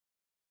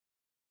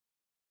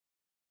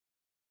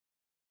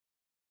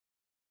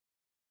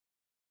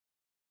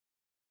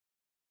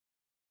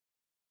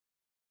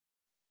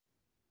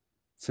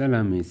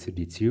Salam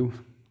Sidithu,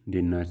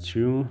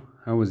 Dinachu.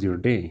 How was your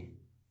day?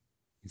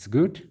 It's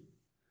good?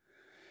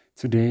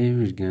 Today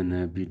we're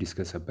gonna be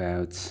discuss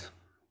about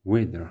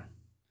weather.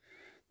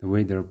 The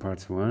weather part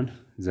 1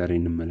 ዛሬ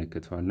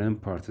እንመለከተዋለን።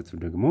 part 2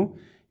 ደግሞ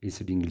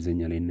የስዲ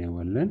እንግሊዝኛ ላይ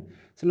እናየዋለን።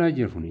 ስለ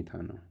አየር ሁኔታ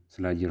ነው።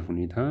 ስለ አየር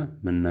ሁኔታ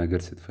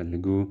መናገር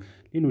ስትፈልጉ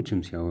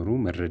ሌሎችም ሲያወሩ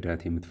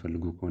መረዳት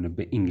የምትፈልጉ ከሆነ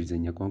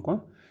በእንግሊዝኛ ቋንቋ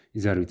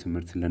የዛሬው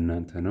ትምህርት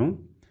ለእናንተ ነው።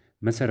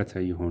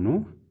 መሰረታዊ ሆኖ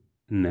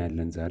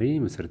እናያለን። ዛሬ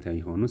መሰረታዊ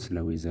ሆኖ ስለ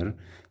ዌዘር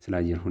ስለ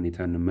አየር ሁኔታ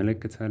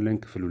እንመለከታለን።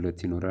 ክፍል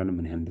 2 ይኖራል።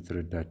 ምን ያህል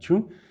እንደተረዳችሁ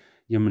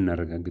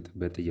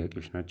የምናረጋግጥበት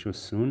ጥያቄዎች ናቸው።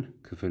 እሱን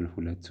ክፍል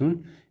 2ቱን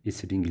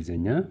የስዲ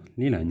እንግሊዝኛ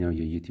ሌላኛው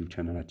የዩቲዩብ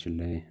ቻናላችን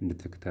ላይ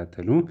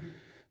እንድትከታተሉ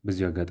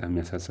በዚህ አጋጣሚ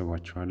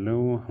ያሳስባችኋለሁ።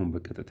 አሁን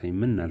በቀጥታ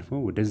የምናልፈው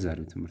ወደ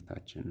ዛሬው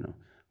ትምህርታችን ነው።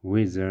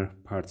 ዌዘር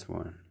ፓርት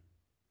 1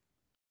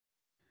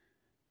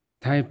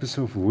 ታይፕስ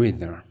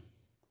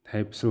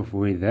ኦፍ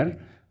ዌዘር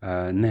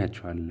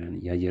እናያቸዋለን።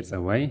 የአየር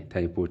ጸባይ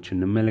ታይፖችን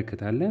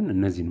እንመለከታለን።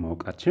 እነዚህን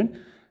ማወቃችን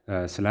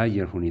ስለ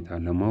አየር ሁኔታ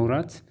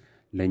ለማውራት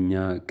ለኛ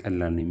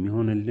ቀላል ነው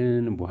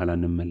የሚሆንልን። በኋላ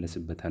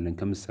እንመለስበታለን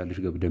ከምሳሌዎች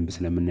ጋር በደንብ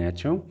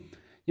ስለምናያቸው።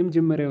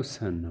 የመጀመሪያው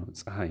ሰን ነው፣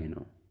 ፀሐይ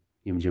ነው።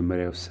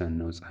 የመጀመሪያው ሰን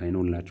ነው፣ ፀሐይ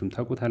ነው። ሁላችሁም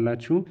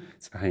ታውቁታላችሁ።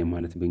 ፀሐይ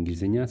ማለት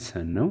በእንግሊዝኛ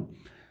ሰን ነው።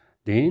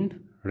 ዴን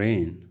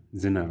ሬን፣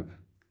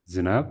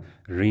 ዝናብ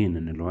ሬን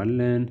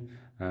እንለዋለን።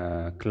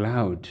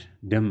 ክላውድ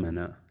ደመና፣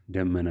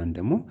 ደመናን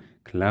ደግሞ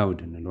ክላውድ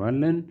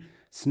እንለዋለን።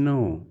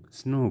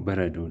 ስኖ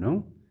በረዶ ነው።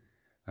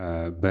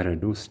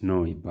 በረዶ ስኖ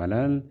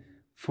ይባላል።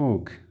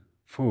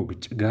 ፎግ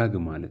ጭጋግ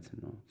ማለት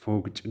ነው።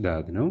 ፎግ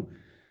ጭጋግ ነው።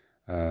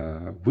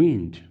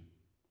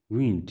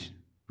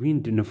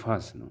 ዊንድ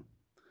ንፋስ ነው።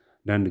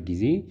 አንዳንድ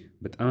ጊዜ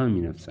በጣም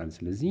ይነፍሳል።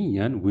 ስለዚህ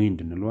ያን ዊንድ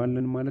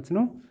እንለዋለን ማለት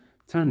ነው።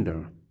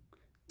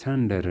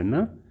 ተንደር እና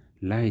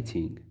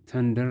ላይቲንግ፣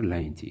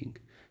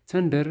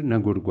 ተንደር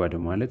ነጎድጓድ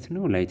ማለት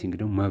ነው። ላይቲንግ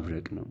ደግሞ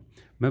መብረቅ ነው።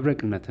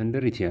 መብረቅና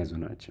ተንደር የተያዙ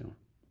ናቸው።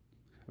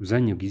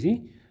 አብዛኛው ጊዜ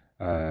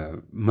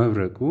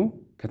መብረቁ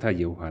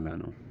ከታየ በኋላ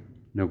ነው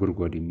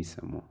ነጎድጓዱ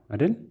የሚሰማው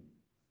አይደል?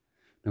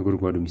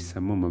 ነጎድጓዱ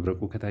የሚሰማው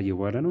መብረቁ ከታየ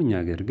በኋላ ነው። እኛ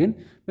ሀገር ግን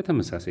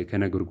በተመሳሳይ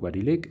ከነጎድጓድ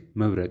ይልቅ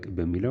መብረቅ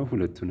በሚለው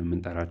ሁለቱንም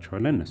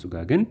እንጠራቸዋለን። እነሱ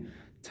ጋር ግን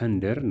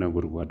ተንደር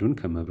ነጎድጓዱን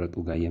ከመብረቁ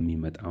ጋር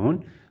የሚመጣውን፣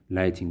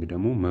 ላይቲንግ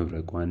ደግሞ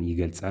መብረቋን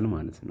ይገልጻል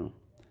ማለት ነው።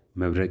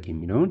 መብረቅ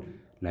የሚለውን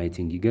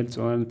ላይቲንግ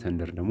ይገልጸዋል።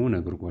 ተንደር ደግሞ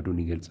ነጎድጓዱን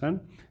ይገልጻል።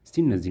 እስቲ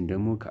እነዚህን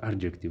ደግሞ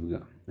ከአድጀክቲቭ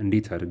ጋር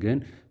እንዴት አድርገን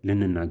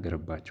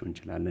ልንናገርባቸው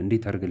እንችላለን፣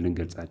 እንዴት አድርገን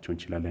ልንገልጻቸው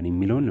እንችላለን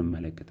የሚለውን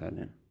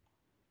እንመለከታለን።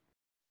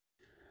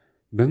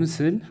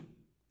 በምስል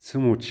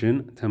ስሞችን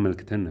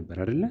ተመልክተን ነበር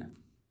አይደለ?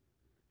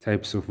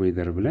 ታይፕስ ኦፍ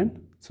ዌዘር ብለን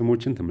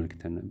ስሞችን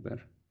ተመልክተን ነበር።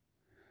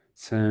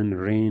 ሰን፣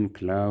 ሬን፣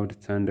 ክላውድ፣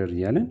 ተንደር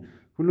እያለን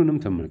ሁሉንም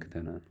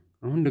ተመልክተናል።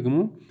 አሁን ደግሞ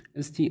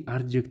እስቲ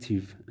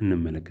አድጀክቲቭ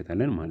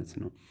እንመለከታለን ማለት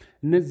ነው።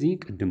 እነዚህ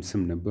ቅድም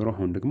ስም ነበሩ።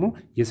 አሁን ደግሞ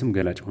የስም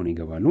ገላጭ ሆነው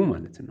ይገባሉ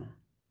ማለት ነው።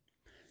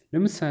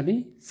 ለምሳሌ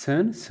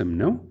ሰን ስም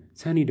ነው።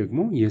 ሰኒ ደግሞ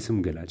የስም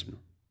ገላጭ ነው።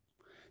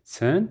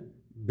 ሰን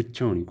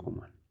ብቻውን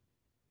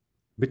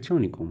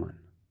ይቆማል።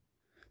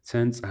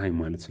 ሰን ፀሐይ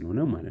ማለት ስለሆነ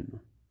ማለት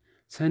ነው።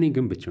 ሰኒ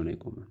ግን ብቻውን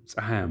አይቆምም።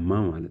 ፀሐያማ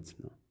ማለት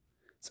ነው።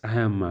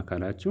 ፀሐያማ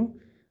ካላችሁ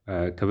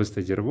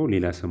ከበስተጀርባው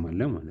ሌላ ስም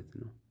አለ ማለት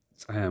ነው።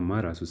 ፀሐያማ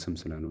ራሱ ስም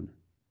ስላልሆነ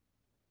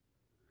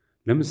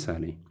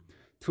ለምሳሌ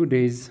 2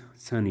 days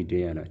sunny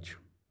day አላችሁ።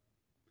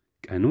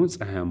 ቀኑ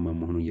ፀሐያማ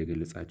መሆኑን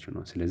እየገለጻችሁ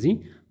ነው። ስለዚህ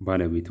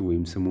ባለቤቱ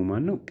ወይም ስሙ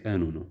ማን ነው?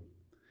 ቀኑ ነው።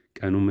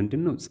 ቀኑ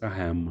ምንድነው?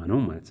 ፀሐያማ ነው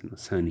ማለት ነው።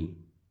 ሰኒ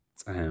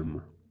ፀሐያማ።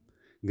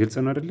 ግልጽ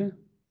ነው አይደለ?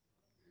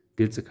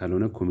 ግልጽ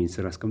ካልሆነ ኮሜንት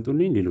ስር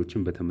አስቀምጡልኝ።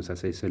 ሌሎችን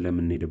በተመሳሳይ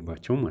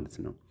ስለምንሄድባቸው ማለት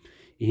ነው።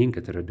 ይሄን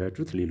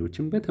ከተረዳችሁት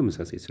ሌሎችን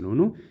በተመሳሳይ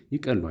ስለሆኑ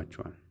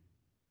ይቀሏቸዋል።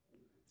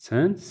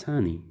 ሰን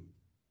ሳኒ፣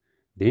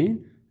 ዴን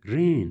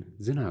ሬን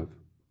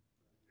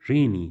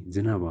ሬኒ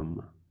ዝናባማ።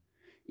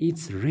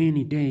 ኢትስ ሬኒ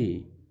ዴይ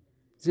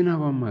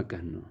ዝናባማ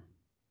ቀን ነው።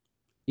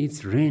 ኢትስ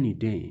ሬኒ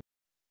ዴይ።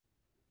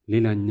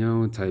 ሌላኛው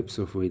ታይፕስ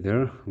ኦፍ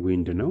ዌዘር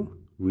ዊንድ ነው።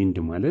 ዊንድ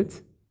ማለት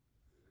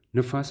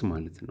ንፋስ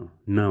ማለት ነው።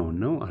 ናውን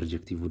ነው።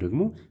 አድጀክቲቭ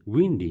ደግሞ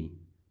ዊንዲ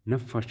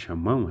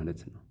ነፋሻማ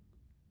ማለት ነው።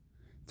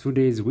 2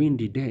 days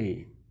windy day።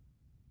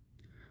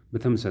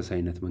 በተመሳሳይ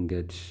አይነት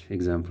መንገድ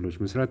ኤግዛምፕሎች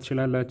መስራት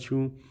ትችላላችሁ።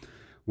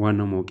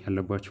 ዋናው ማወቅ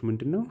ያለባችሁ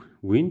ምንድነው?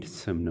 ዊንድ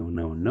ስም ነው፣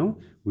 ናውን ነው።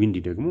 ዊንዲ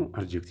ደግሞ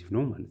አድጀክቲቭ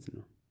ነው ማለት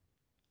ነው።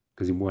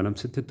 ከዚህ በኋላም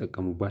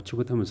ስትጠቀሙባቸው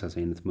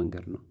በተመሳሳይ አይነት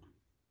መንገድ ነው።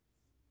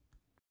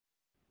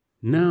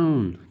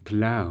 ናውን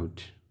ክላውድ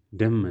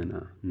ደመና።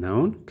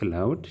 ናውን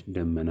ክላውድ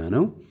ደመና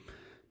ነው።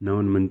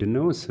 ናውን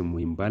ምንድነው? ስም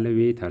ወይም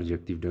ባለቤት።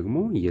 አድጀክቲቭ ደግሞ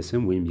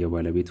የስም ወይም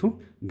የባለቤቱ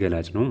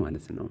ገላጭ ነው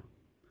ማለት ነው።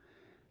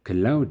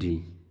 ክላውዲ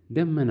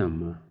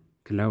ደመናማ፣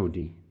 ክላውዲ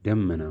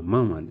ደመናማ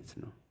ማለት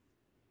ነው።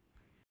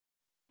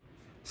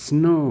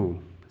 ስኖ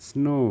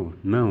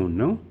ናውን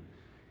ነው።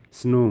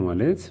 ስኖ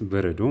ማለት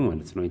በረዶ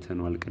ማለት ነው።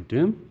 አይተነዋል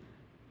ቅድም።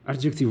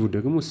 አድጀክቲቭ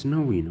ደግሞ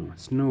ስኖዊ ነው።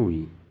 ስኖዊ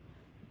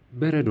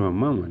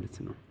በረዶማ ማለት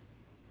ነው።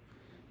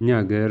 እኛ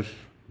ሀገር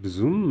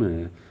ብዙም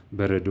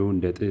በረዶ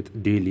እንደ ጥጥ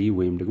ዴሊ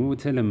ወይም ደግሞ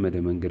የተለመደ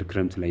መንገድ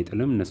ክረምት ላይ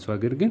አይጥልም። እነሱ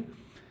ሀገር ግን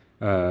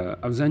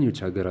አብዛኞቹ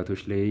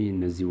ሀገራቶች ላይ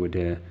እነዚህ ወደ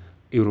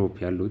ኢሮፕ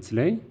ያሉት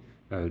ላይ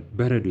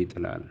በረዶ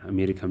ይጥላል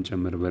አሜሪካም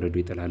ጨምር በረዶ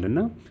ይጥላልና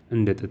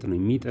እንደ ጥጥ ነው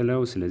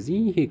የሚጥለው ስለዚህ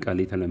ይሄ ቃል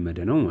የተለመደ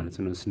ነው ማለት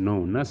ነው snow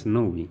እና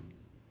snowy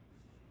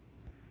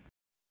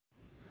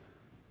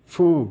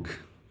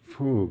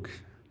fog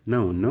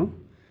ነው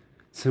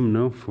ስም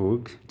ነው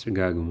fog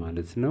ጭጋግ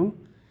ማለት ነው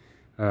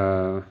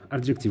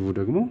አድጀክቲቭ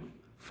ደግሞ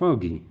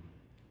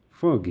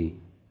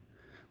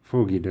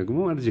foggy ደግሞ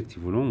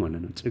አድጀክቲቭ ነው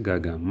ማለት ነው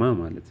ጭጋጋማ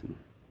ማለት ነው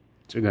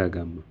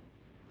ጭጋጋማ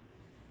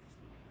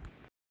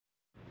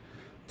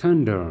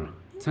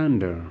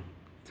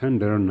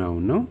thunder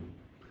ነው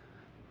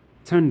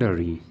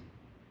thundery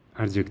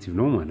አድጀክቲቭ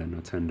ነው ማለት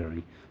ነው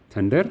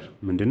thunder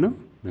ምንድነው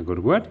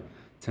ነጎድጓድ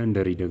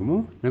thundery ደግሞ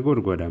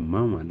ነጎድጓዳማ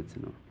ማለት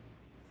ነው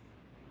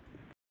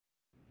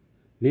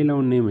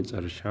ሌላውና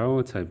የመጨረሻው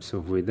types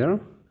of weather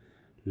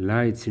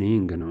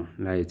lightning ነው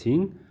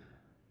lightning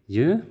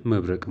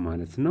የመብረቅ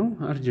ማለት ነው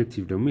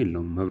አድጀክቲቭ ደግሞ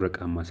የለውም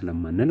መብረቃማ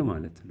ስለማንል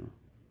ማለት ነው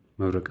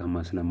መብረቃማ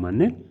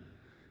ስለማንል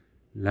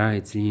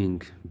lightning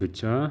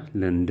ብቻ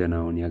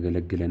ለእንደናውን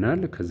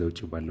ያገለግለናል ከዛ ውጪ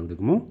ባለው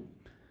ደግሞ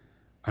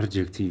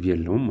አድጀክቲቭ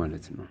የለውም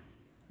ማለት ነው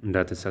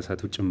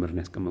እንዳተሳሳቱ ጭምር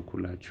ነው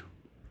ያስቀመጥኩላችሁ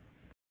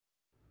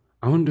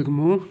አሁን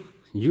ደግሞ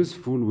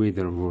useful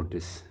weather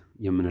words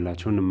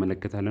የምንላቸውን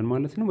እንመለከታለን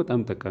ማለት ነው በጣም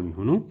ጠቃሚ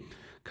ሆኖ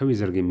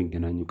ከዌዘር ጋር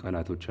የሚገናኙ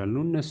ቃላቶች አሉ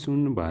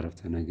እነሱን በአረፍተ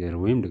ነገር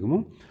ወይም ደግሞ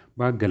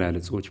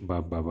በአገላለጾች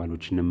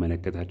በአባባሎች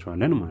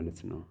እንመለከታቸዋለን ማለት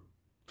ነው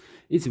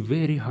It's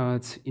very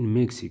hot in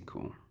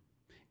Mexico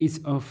It's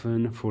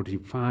often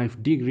 45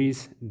 degrees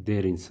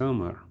there in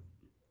summer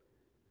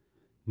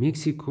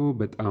ሜክሲኮ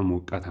በጣም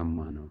ሞቃታማ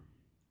ነው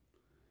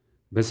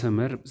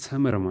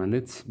በሰመር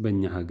ማለት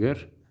በእኛ ሀገር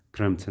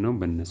ክረምት ነው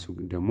በእነሱ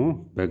ደግሞ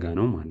በጋ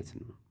ነው ማለት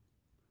ነው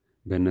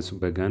በእነሱ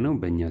በጋ ነው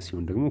በእኛ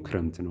ሲሆን ደግሞ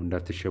ክረምት ነው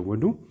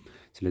እንዳትሸወዱ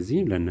ስለዚህ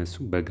ለእነሱ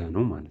በጋ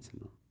ነው ማለት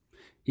ነው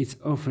It's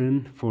often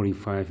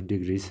 45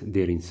 degrees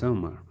there in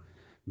summer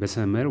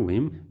በሰመር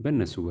ወይም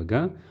በእነሱ በጋ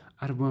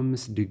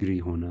 45 ዲግሪ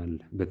ይሆናል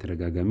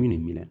በተደጋጋሚ ነው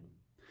የሚለን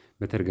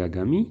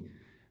በተደጋጋሚ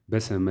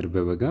በሰመር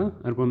በበጋ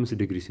 45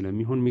 ዲግሪ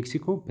ስለሚሆን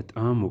ሜክሲኮ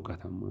በጣም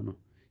ሞቃታማ ነው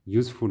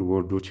ዩዝፉል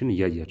ወርዶችን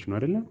እያያችሁ ነው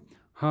አይደል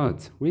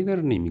hot weather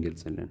ነው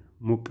የሚገልጽልን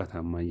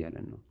ሞቃታማ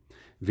እያለን ነው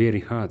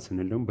very hot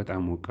ስንል ደግሞ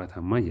በጣም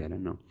ሞቃታማ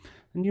እያለን ነው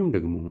እንዲሁም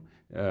ደግሞ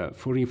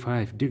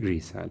 45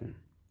 degrees አለን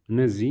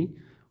እነዚህ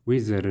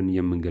ዌዘርን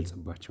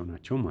የምንገልጽባቸው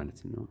ናቸው ማለት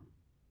ነው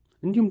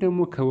እንዲሁም ደግሞ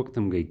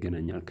ከወቅትም ጋር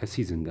ይገናኛል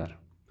ከሲዝን ጋር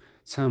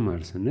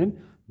ሰመር ስንል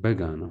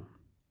በጋ ነው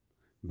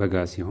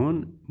በጋ ሲሆን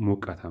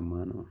ሞቃታማ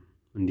ነው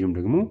እንዲሁም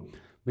ደግሞ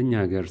በእኛ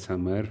ሀገር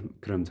ሰመር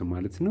ክረምት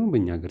ማለት ነው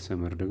በእኛ ሀገር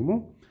ሰመር ደግሞ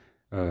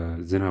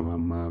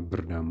ዝናባማ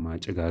ብርዳማ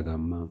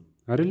ጭጋጋማ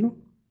አይደል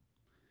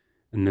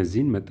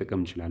እነዚህን መጠቀም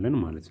እንችላለን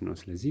ማለት ነው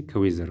ስለዚህ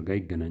ከዌዘር ጋር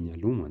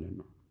ይገናኛሉ ማለት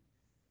ነው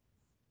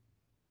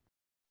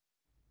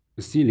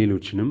እስቲ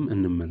ሌሎችንም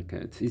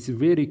እንመልከት It's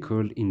very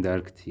cold in the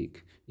Arctic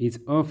It's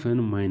often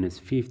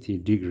 -50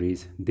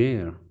 degrees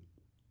there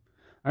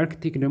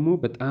አርክቲክ ደግሞ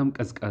በጣም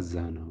ቀዝቃዛ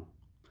ነው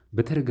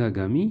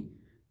በተደጋጋሚ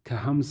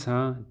ከ50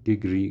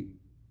 ዲግሪ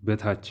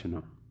በታች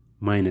ነው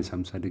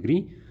 -50 ዲግሪ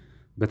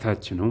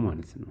በታች ነው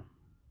ማለት ነው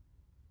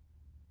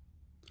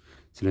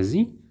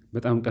ስለዚህ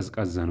በጣም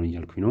ቀዝቃዛ ነው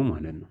እያልኩኝ ነው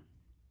ማለት ነው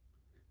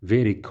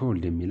very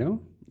cold የሚለው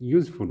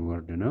useful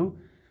word ነው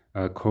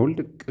cold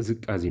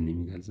ቅዝቃዜ ነው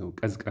የሚገልጸው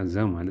ቀዝቃዛ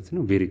ማለት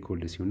ነው very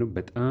cold ሲሆን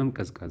በጣም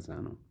ቀዝቃዛ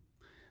ነው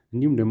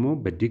እንዲሁም ደግሞ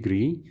በዲግሪ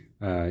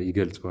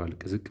ይገልጸዋል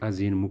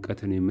ቅዝቃዜን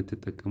ሙቀትን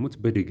የምትጠቀሙት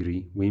በዲግሪ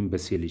ወይም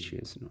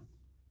በሴልሺየስ ነው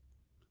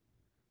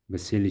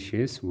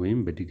በሴልሺየስ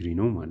ወይም በዲግሪ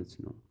ነው ማለት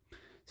ነው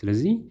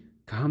ስለዚህ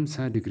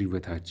ከ50 ዲግሪ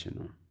በታች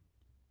ነው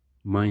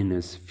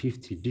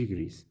 -50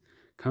 degrees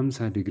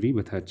ከ50 ዲግሪ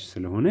በታች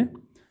ስለሆነ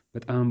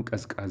በጣም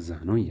ቀዝቃዛ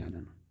ነው እያለ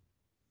ነው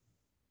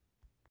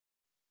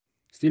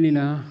ሌላ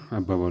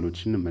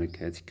አባባሎችን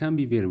እንመልከት It can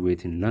be very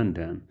wet in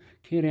London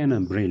carry an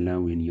umbrella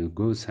when you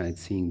go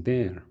sightseeing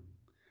there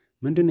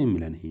ምንድነው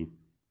የሚለን ይሄ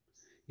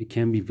It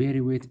can be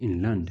very wet in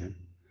London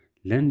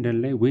ለንደን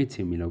ላይ wet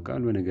የሚለው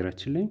ቃል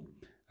በነገራችን ላይ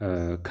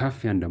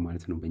ካፊያ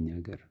እንደማለት ነው በእኛ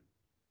ሀገር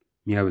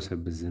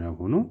የሚያበሰብስ ዝናብ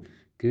ሆኖ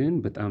ግን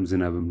በጣም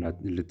ዝናብም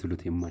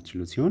ልትሉት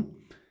የማትችሉት ሲሆን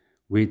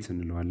wet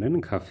እንለዋለን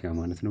ካፊያ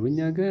ማለት ነው በእኛ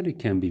ሀገር It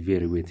can be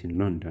very wet in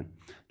London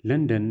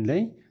ለንደን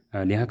ላይ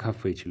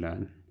ሊያካፋ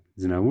ይችላል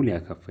ዝናቡ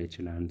ሊያካፋ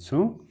ይችላል so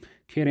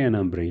carry an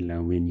umbrella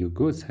when you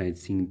go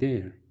sightseeing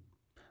there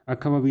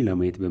አካባቢ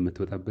ለማየት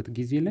በመተወጣበት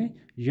ጊዜ ላይ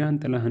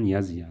ጃንጥላህን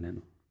ያዝ ያለ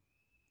ነው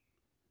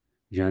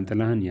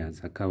ጃንጥላህን ያዝ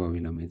አካባቢ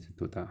ለማየት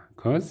ስትወጣ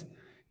cause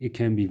it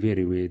can be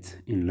very wet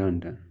in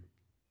London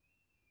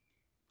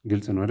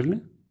ግልጽ ነው አይደል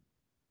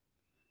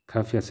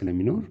ካፊያ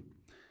ስለሚኖር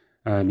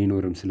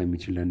ሊኖርም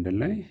ስለሚችል ለንደን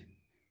ላይ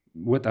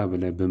ወጣ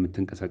ብለህ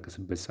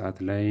በምትንቀሳቀስበት ሰዓት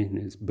ላይ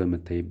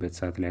በመታይበት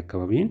ሰዓት ላይ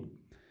አካባቢን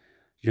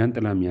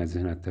ጃንጥላ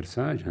መያዝህን አትርሳ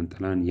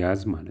ጃንጥላን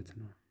ያዝ ማለት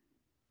ነው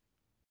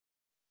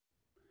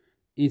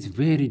It's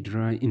very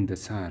dry in the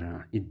Sahara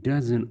it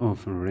doesn't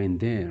often rain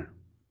there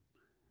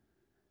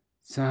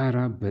ሳሃራ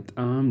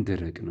በጣም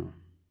ደረቅ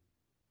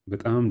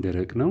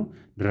ነው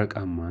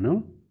ደረቃማ ነው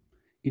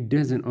it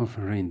doesn't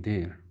often rain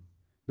there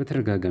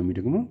በተደጋጋሚ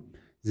ደግሞ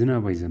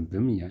ዝናብ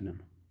አይዘንብም እያለ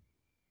ነው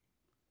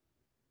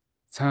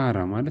ሰሃራ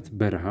ማለት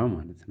በረሃ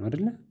ማለት ነው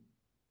አይደለ?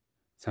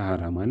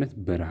 ሰሃራ ማለት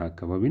በረሃ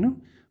አካባቢ ነው።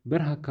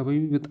 በረሃ አካባቢ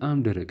በጣም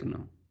ደረቅ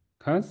ነው።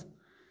 ካዝ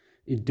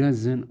it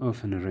doesn't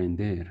often rain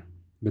there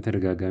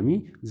በተደጋጋሚ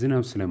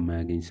ዝናብ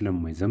ስለማያገኝ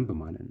ስለማይዘንብ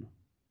ማለት ነው።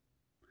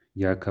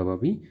 ያ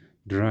አካባቢ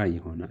ድራይ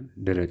ይሆናል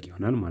ደረቅ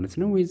ይሆናል ማለት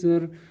ነው።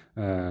 ዌዘር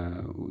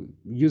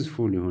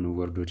ዩዝፉል የሆኑ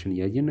ወርዶችን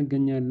እያየን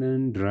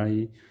እንገኛለን። ድራይ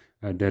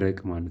ደረቅ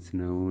ማለት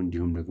ነው።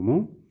 እንዲሁም ደግሞ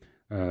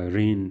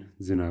ሬን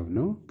ዝናብ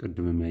ነው።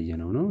 ቅድምም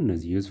ያየነው ነው።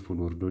 እነዚህ ዩዝፉል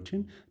ወርዶችን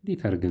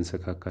እንዴት አድርገን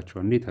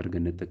ሰካካቸዋለን፣ እንዴት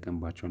አድርገን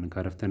እንጠቀምባቸዋለን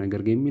ከአረፍተ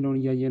ነገር ጋር የሚለውን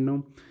እያየን ነው።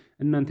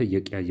 እናንተ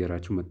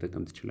እየቀያየራችሁ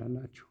መጠቀም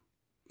ትችላላችሁ።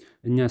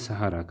 እኛ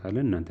ሰሃራ ካለ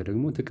እናንተ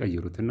ደግሞ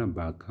ትቀይሩትና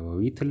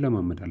በአካባቢ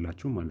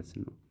ትለማመዳላችሁ ማለት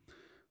ነው።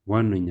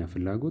 ዋነኛ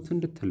ፍላጎት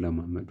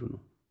እንድትለማመዱ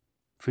ነው።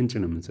 ፍንጭ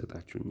ነው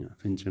የምንሰጣችሁ እኛ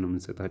ፍንጭ ነው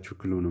የምንሰጣችሁ፣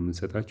 ክሉ ነው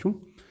የምንሰጣችሁ።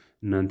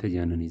 እናንተ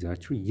ያንን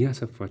ይዛችሁ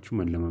እያሰፋችሁ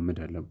መለማመድ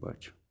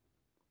አለባችሁ።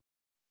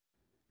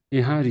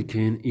 A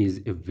hurricane is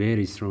a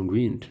very strong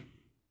wind.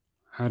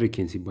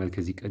 ሃሪኬን ሲባል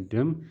ከዚህ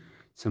ቀደም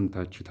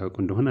ሰምታችሁ ታውቁ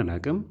እንደሆነ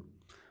አላውቅም።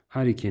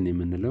 ሃሪኬን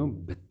የምንለው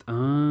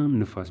በጣም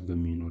ንፋስ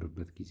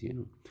በሚኖርበት ጊዜ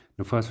ነው።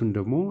 ንፋሱን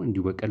ደግሞ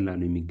እንዲሁ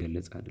በቀላሉ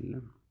የሚገለጽ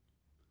አይደለም።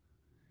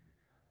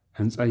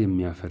 ህንፃ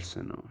የሚያፈርስ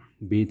ነው፣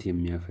 ቤት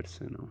የሚያፈርስ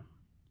ነው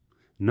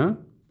እና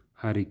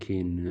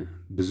ሃሪኬን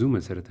ብዙ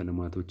መሰረተ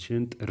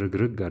ልማቶችን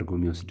ጥርግርግ አድርጎ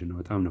የሚወስድ ነው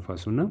በጣም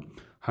ንፋሱና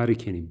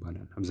ሃሪኬን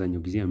ይባላል።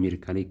 አብዛኛው ጊዜ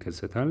አሜሪካ ላይ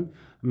ይከሰታል።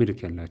 አሜሪካ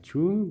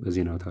ያላችሁ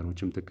በዜና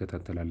አውታሮችም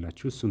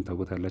ትከታተላላችሁ፣ እሱን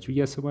ታውቁታላችሁ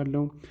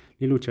እያስባለሁ።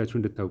 ሌሎቻችሁ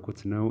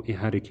እንድታውቁት ነው። a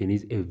hurricane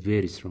is a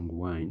very strong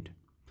wind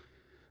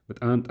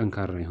በጣም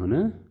ጠንካራ የሆነ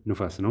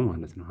ንፋስ ነው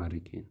ማለት ነው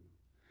ሃሪኬን።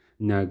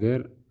 እኛ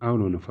ሀገር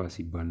አውሎ ንፋስ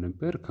ይባል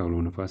ነበር። ከአውሎ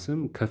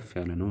ንፋስም ከፍ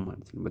ያለ ነው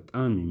ማለት ነው።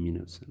 በጣም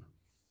የሚነፍስ ነው።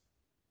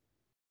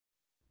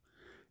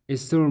 A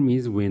storm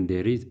is when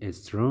there is a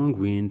strong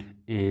wind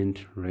and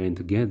rain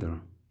together.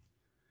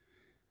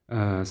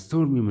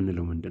 ስቶርም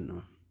የምንለው ምንድን ነው?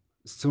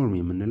 ስቶርም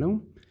የምንለው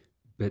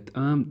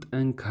በጣም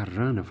ጠንካራ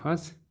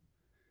ነፋስ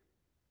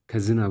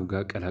ከዝናብ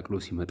ጋር ቀላቅሎ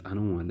ሲመጣ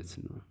ነው ማለት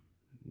ነው።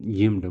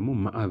 ይህም ደግሞ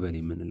ማዕበል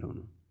የምንለው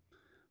ነው።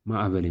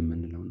 ማዕበል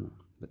የምንለው ነው።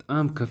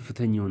 በጣም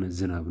ከፍተኛ የሆነ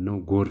ዝናብ ነው፣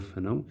 ጎርፍ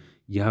ነው።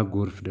 ያ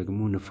ጎርፍ ደግሞ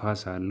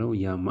ንፋስ አለው።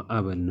 ያ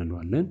ማዕበል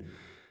እንለዋለን።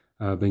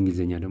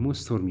 በእንግሊዝኛ ደግሞ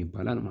ስቶርም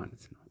ይባላል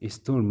ማለት ነው። A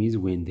storm is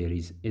when there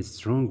is a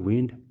strong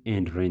wind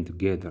and rain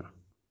together.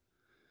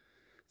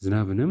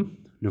 ዝናብንም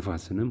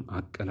ንፋስንም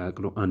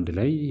አቀላቅሎ አንድ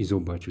ላይ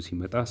ይዞባችሁ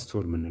ሲመጣ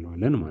ስቶርም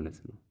እንለዋለን ማለት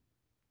ነው።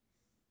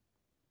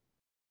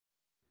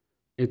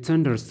 A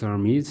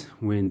thunderstorm is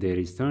when there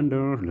is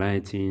thunder,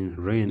 lightning,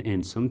 rain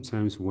and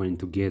sometimes wind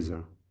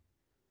together.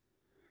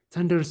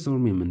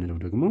 thunderstorm የምንለው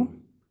ደግሞ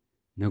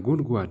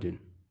ነጎድጓድን፣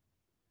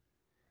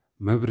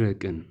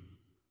 መብረቅን፣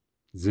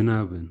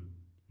 ዝናብን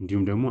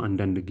እንዲሁም ደግሞ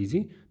አንዳንድ ጊዜ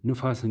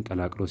ንፋስን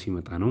ቀላቅሎ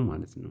ሲመጣ ነው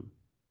ማለት ነው።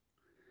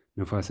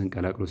 ንፋስን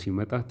ቀላቅሎ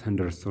ሲመጣ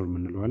ተንደርስቶርም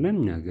እንለዋለን።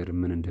 እኛ ሀገር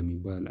ምን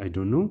እንደሚባል አይ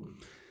ዶንት ኖ።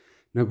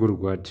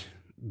 ነጎድጓድ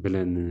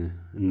ብለን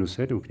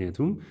እንውሰድ፣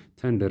 ምክንያቱም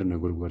ተንደር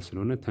ነጎድጓድ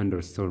ስለሆነ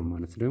ተንደርስቶርም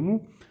ማለት ደግሞ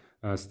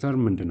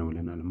ስቶርም ምንድን ነው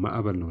ብለናል?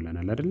 ማዕበል ነው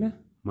ብለናል አይደለ?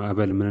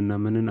 ማዕበል ምንና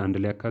ምንን አንድ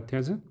ላይ አካቶ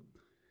ያዘ?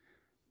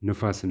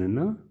 ንፋስንና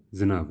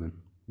ዝናብን።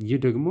 ይህ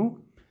ደግሞ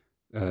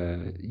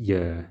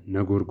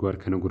የነጎድጓድ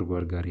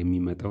ከነጎድጓድ ጋር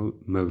የሚመጣው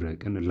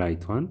መብረቅን፣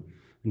 ላይቷን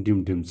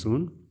እንዲሁም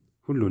ድምፁን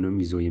ሁሉንም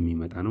ይዞ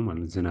የሚመጣ ነው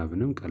ማለት ነው።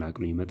 ዝናብንም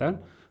ቀላቅሎ ይመጣል።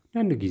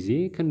 አንዳንድ ጊዜ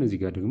ከነዚህ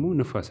ጋር ደግሞ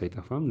ንፋስ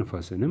አይጠፋም።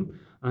 ንፋስንም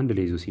አንድ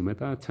ላይ ይዞ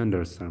ሲመጣ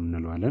ተንደርስቶርም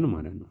እንለዋለን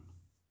ማለት ነው።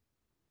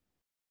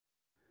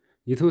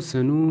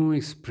 የተወሰኑ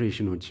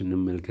ኤክስፕሬሽኖችን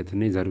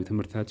እንመልከትና የዛሬው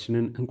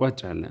ትምህርታችንን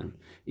እንቋጫለን።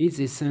 It's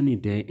a sunny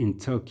day in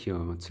Tokyo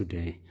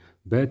today,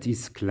 but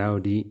it's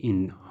cloudy in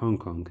Hong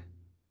Kong.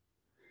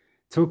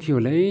 ቶኪዮ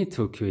ላይ፣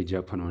 ቶኪዮ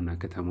የጃፓን ዋና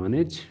ከተማ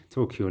ነች።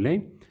 ቶኪዮ ላይ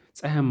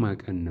ፀሐያማ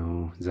ቀን ነው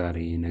ዛሬ።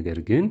 ነገር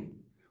ግን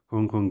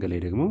ሆንግ ኮንግ ላይ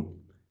ደግሞ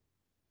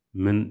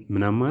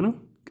ምናማ ነው?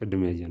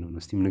 ቅድም ያየነው ነው።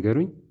 እስቲ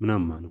ንገሩኝ፣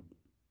 ምናማ ነው?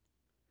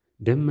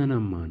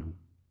 ደመናማ ነው።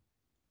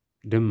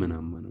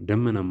 ደመናማ ነው።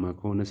 ደመናማ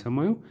ከሆነ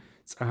ሰማዩ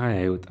ፀሐይ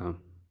አይወጣም፣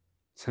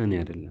 ሰኔ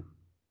አይደለም።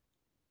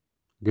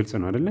 ግልጽ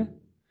ነው አይደለ?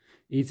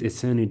 It's a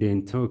sunny day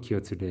in Tokyo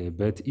today,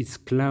 but it's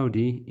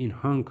cloudy in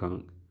Hong Kong.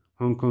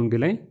 ሆንግ ኮንግ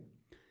ላይ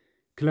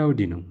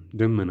ክላውዲ ነው፣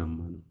 ደመናማ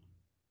ነው።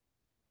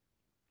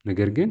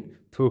 ነገር ግን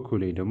ቶኪዮ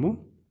ላይ ደግሞ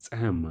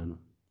ፀሐያማ ነው።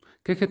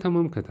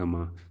 ከከተማም ከተማ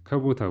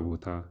ከቦታ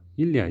ቦታ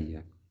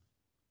ይለያያል።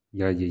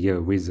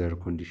 የዌዘር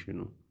ኮንዲሽኑ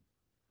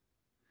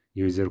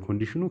የዌዘር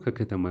ኮንዲሽኑ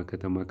ከከተማ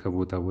ከተማ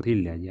ከቦታ ቦታ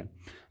ይለያያል።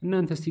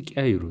 እናንተ እስቲ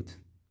ቀያይሩት።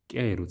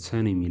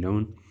 ሰኔ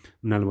የሚለውን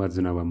ምናልባት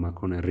ዝናባማ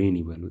ከሆነ ሬን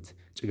ይበሉት፣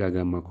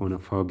 ጭጋጋማ ከሆነ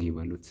ፎግ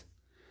ይበሉት፣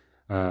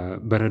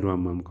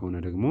 በረዷማም ከሆነ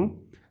ደግሞ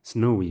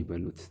ስኖው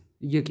ይበሉት።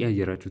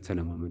 እየቀያየራችሁ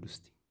ተለማመዱ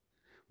እስቲ።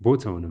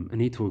 ቦታውንም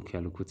እኔ ቶኪዮ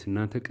ያልኩት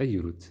እናንተ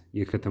ቀይሩት።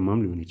 የከተማም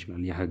ሊሆን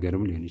ይችላል፣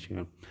 የሀገርም ሊሆን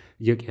ይችላል።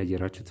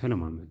 እየቀያየራችሁ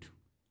ተለማመዱ።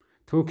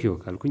 ቶኪዮ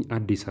ካልኩኝ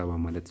አዲስ አበባ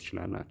ማለት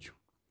ትችላላችሁ።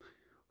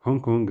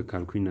 ሆንግ ኮንግ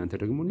ካልኩኝ እናንተ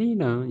ደግሞ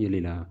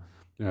የሌላ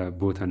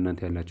ቦታ እናንተ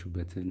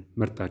ያላችሁበትን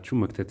መርጣችሁ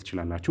መክተት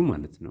ትችላላችሁ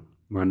ማለት ነው።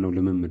 ዋናው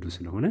ልምምዱ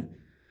ስለሆነ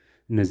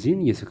እነዚህን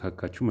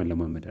እየሰካካችሁ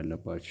መለማመድ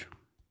አለባችሁ።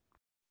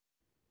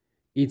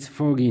 It's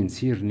foggy in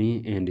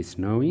Sydney and it's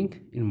snowing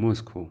in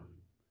Moscow.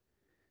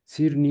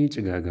 ሲድኒ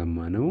ጭጋጋማ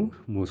ነው፣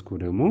 ሞስኮ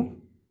ደግሞ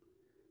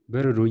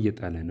በረዶ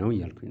እየጣለ ነው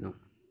እያልኩኝ ነው።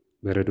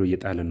 በረዶ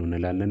እየጣለ ነው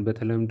እንላለን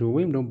በተለምዶ፣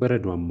 ወይም ደግሞ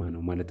በረዷማ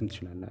ነው ማለትም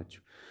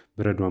ትችላላችሁ።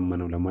 በረዷማ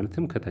ነው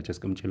ለማለትም ከታች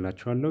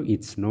አስቀምጬላችኋለሁ።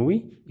 ኢትስ ስኖዊ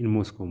ኢን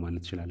ሞስኮ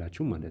ማለት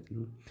ትችላላችሁ ማለት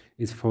ነው።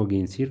 ኢትስ ፎጊ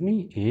ኢን ሲድኒ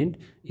ኤንድ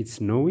ኢትስ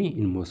ስኖዊ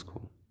ኢን ሞስኮ።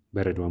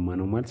 በረዷማ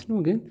ነው ማለት ነው፣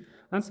 ግን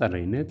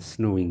አንጻራዊነት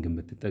ስኖዊንግን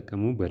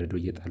ብትጠቀሙ በረዶ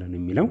እየጣለ ነው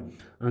የሚለው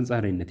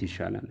አንጻራዊነት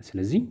ይሻላል።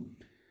 ስለዚህ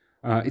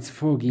ኢትስ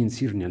ፎጊ ኢን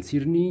ሲድኒ፣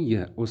 ሲድኒ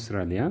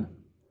የኦስትራሊያ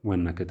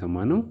ዋና ከተማ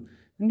ነው።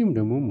 እንዲሁም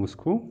ደግሞ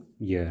ሞስኮ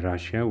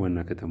የራሽያ ዋና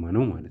ከተማ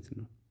ነው ማለት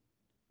ነው።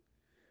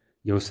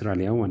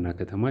 የአውስትራሊያ ዋና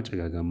ከተማ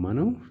ጭጋጋማ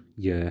ነው።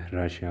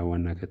 የራሽያ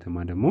ዋና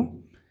ከተማ ደግሞ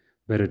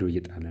በረዶ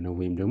እየጣለ ነው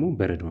ወይም ደግሞ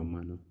በረዷማ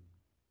ነው።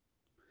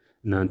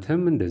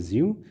 እናንተም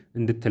እንደዚሁ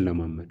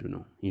እንድትለማመዱ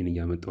ነው ይህን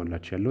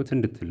እያመጣሁላችሁ ያለሁት፣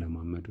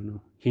 እንድትለማመዱ ነው።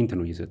 ሂንት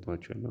ነው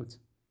እየሰጧችሁ ያለሁት።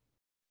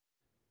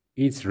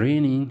 It's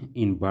raining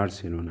in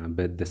Barcelona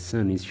but the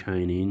sun is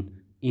shining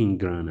in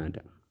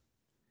Granada.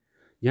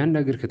 የአንድ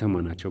ሀገር ከተማ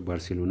ናቸው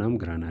ባርሴሎናም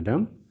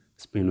ግራናዳም፣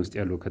 ስፔን ውስጥ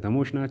ያሉ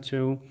ከተሞች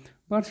ናቸው።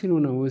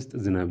 ባርሴሎና ውስጥ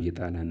ዝናብ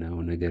እየጣለ ነው፣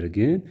 ነገር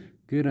ግን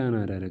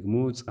ግራናዳ ደግሞ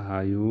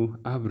ፀሐዩ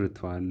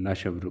አብርቷል፣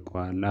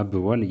 አሸብርቋል፣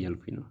 አብቧል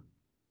እያልኩኝ ነው።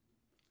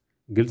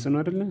 ግልጽ ነው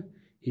አይደለ?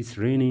 It's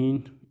raining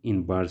in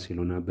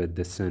Barcelona but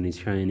the sun is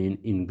shining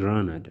in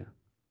Granada.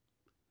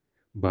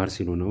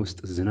 ባርሴሎና ውስጥ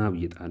ዝናብ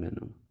እየጣለ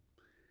ነው፣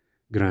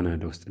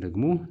 ግራናዳ ውስጥ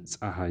ደግሞ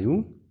ፀሐዩ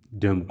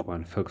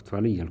ደምቋል፣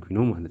 ፈክቷል እያልኩኝ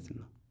ነው ማለት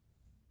ነው።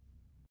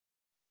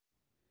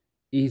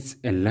 It's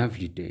a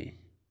lovely day.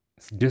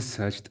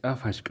 አስደሳች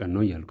ጣፋጭ ቀን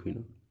ነው እያልኩኝ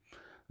ነው።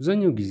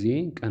 አብዛኛው ጊዜ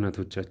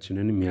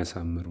ቀናቶቻችንን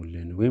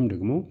የሚያሳምሩልን ወይም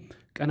ደግሞ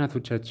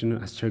ቀናቶቻችንን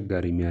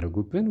አስቸጋሪ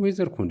የሚያደርጉብን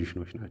ዌዘር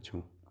ኮንዲሽኖች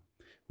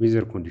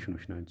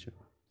ናቸው።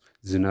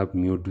 ዝናብ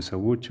የሚወዱ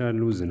ሰዎች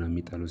አሉ፣ ዝናብ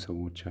የሚጠሉ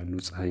ሰዎች አሉ፣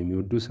 ፀሐይ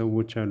የሚወዱ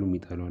ሰዎች አሉ፣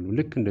 የሚጠሉ አሉ።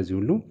 ልክ እንደዚህ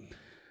ሁሉ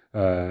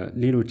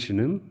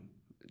ሌሎችንም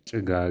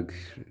ጭጋግ፣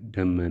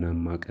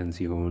 ደመናማ ቀን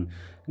ሲሆን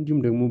እንዲሁም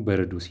ደግሞ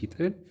በረዶ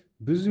ሲጥል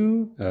ብዙ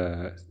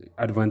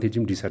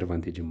አድቫንቴጅም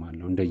ዲስአድቫንቴጅም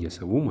አለው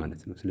እንደየሰቡ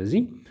ማለት ነው።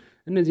 ስለዚህ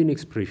እነዚህን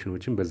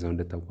ኤክስፕሬሽኖችን በዛው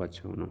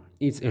እንደታውቋቸው ነው።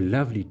 ኢትስ ኤ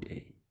ላቭሊ ዴይ፣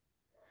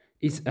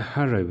 ኢትስ ኤ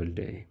ሆሪብል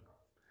ዴይ፣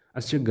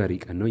 አስቸጋሪ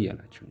ቀን ነው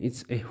እያላችሁ።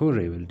 ኢትስ ኤ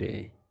ሆሪብል ዴይ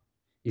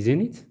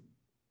ኢዝንት ኢት፣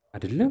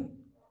 አይደለም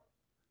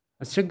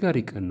አስቸጋሪ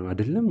ቀን ነው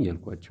አይደለም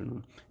እያልኳቸው ነው።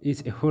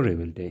 ኢትስ ኤ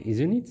ሆሪብል ዴይ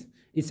ኢዝንት ኢት፣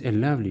 ኢትስ ኤ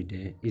ላቭሊ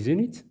ዴይ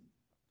ኢዝንት ኢት፣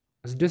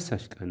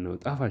 አስደሳች ቀን ነው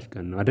ጣፋጭ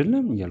ቀን ነው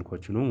አይደለም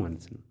እያልኳቸው ነው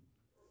ማለት ነው።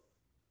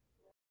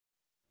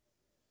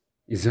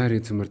 የዛሬ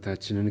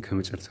ትምህርታችንን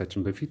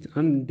ከመጨረሳችን በፊት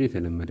አንድ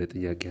የተለመደ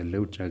ጥያቄ ያለ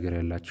ውጭ ሀገር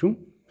ያላችሁ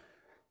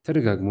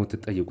ተደጋግሞ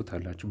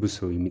ትጠይቁታላችሁ። ብዙ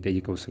ሰው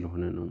የሚጠይቀው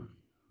ስለሆነ ነው።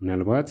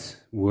 ምናልባት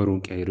ወሩን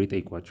ቀይሮ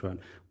ይጠይቋቸዋል።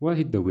 What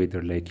is the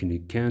weather like in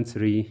your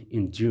country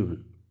in June?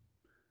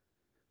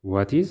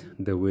 What is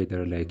the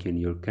weather like in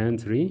your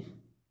country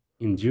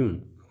in June?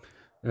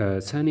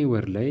 ሰኔ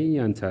ወር ላይ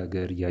የአንተ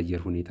ሀገር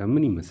የአየር ሁኔታ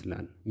ምን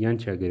ይመስላል?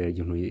 የአንቺ ሀገር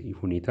የአየር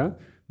ሁኔታ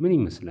ምን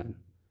ይመስላል?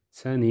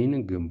 ሰኔን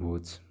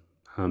ግንቦት፣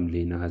 ሐምሌ፣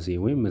 ነሐሴ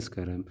ወይም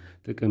መስከረም፣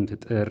 ጥቅምት፣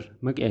 ጥር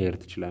መቀያየር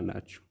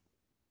ትችላላችሁ።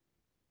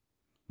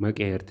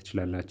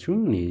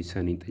 እኔ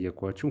ሰኔን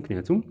ጠየኳችሁ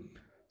ምክንያቱም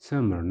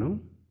ሰመር ነው።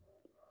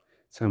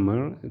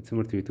 ሰመር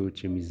ትምህርት ቤቶች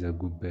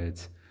የሚዘጉበት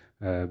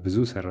ብዙ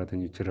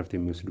ሰራተኞች እረፍት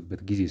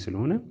የሚወስዱበት ጊዜ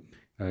ስለሆነ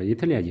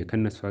የተለያየ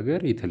ከነሱ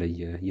ሀገር የተለየ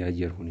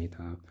የአየር ሁኔታ፣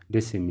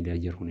 ደስ የሚል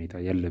የአየር ሁኔታ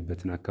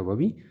ያለበትን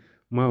አካባቢ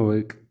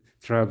ማወቅ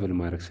ትራቨል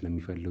ማድረግ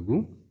ስለሚፈልጉ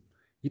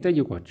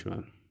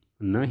ይጠይቋቸዋል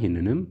እና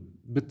ይህንንም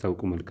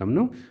ብታውቁ መልካም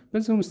ነው።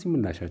 በዛውም እስቲ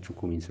ምላሻችሁ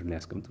ኮሜንት ስር ላይ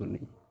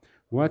አስቀምጡልኝ።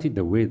 What is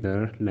the weather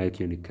like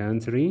in your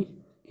country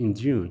in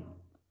June?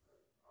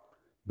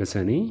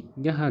 በሰኔ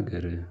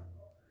የሀገር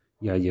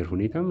የአየር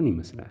ሁኔታ ምን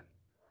ይመስላል?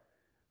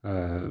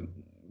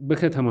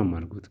 በከተማም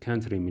አድርጉት።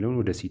 ካንትሪ የሚለውን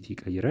ወደ ሲቲ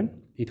ቀይረን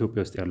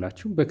ኢትዮጵያ ውስጥ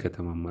ያላችሁ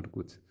በከተማም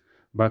አድርጉት።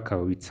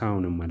 በአካባቢ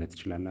ታውንም ማለት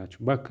ትችላላችሁ።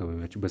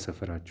 በአካባቢያችሁ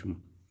በሰፈራችሁ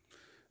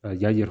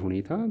የአየር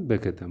ሁኔታ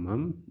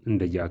በከተማም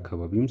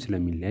እንደየአካባቢውም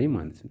ስለሚለያይ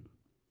ማለት ነው።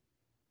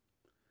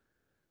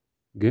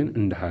 ግን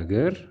እንደ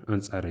ሀገር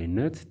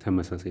አንጻራዊነት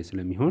ተመሳሳይ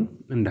ስለሚሆን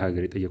እንደ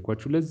ሀገር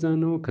የጠየኳችሁ ለዛ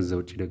ነው። ከዛ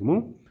ውጭ ደግሞ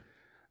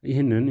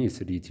ይህንን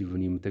የስዲ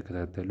ቲቪን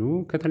የምትከታተሉ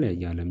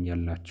ከተለያየ ዓለም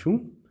ያላችሁ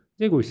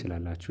ዜጎች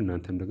ስላላችሁ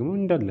እናንተም ደግሞ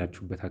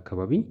እንዳላችሁበት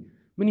አካባቢ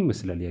ምን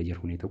ይመስላል የአየር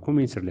ሁኔታው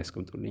ኮሜንት ስር ላይ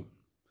አስቀምጡልኝ።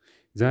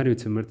 ዛሬው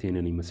ትምህርት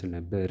ይህንን ይመስል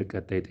ነበር።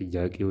 ቀጣይ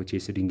ጥያቄዎች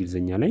የስዲ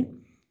እንግሊዝኛ ላይ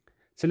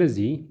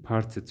ስለዚህ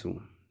ፓርት 2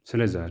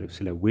 ስለ ዛሬው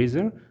ስለ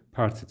ዌዘር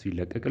ፓርት 2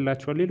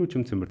 ይለቀቅላችኋል።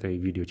 ሌሎችም ትምህርታዊ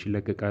ቪዲዮዎች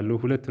ይለቀቃሉ።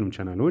 ሁለቱንም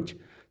ቻናሎች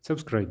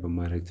ሰብስክራይብ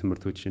በማድረግ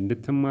ትምህርቶች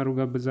እንድትማሩ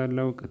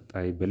ጋብዛለሁ።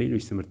 ቀጣይ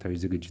በሌሎች ትምህርታዊ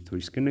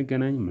ዝግጅቶች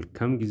እስክንገናኝ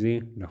መልካም ጊዜ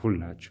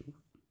ለሁላችሁ።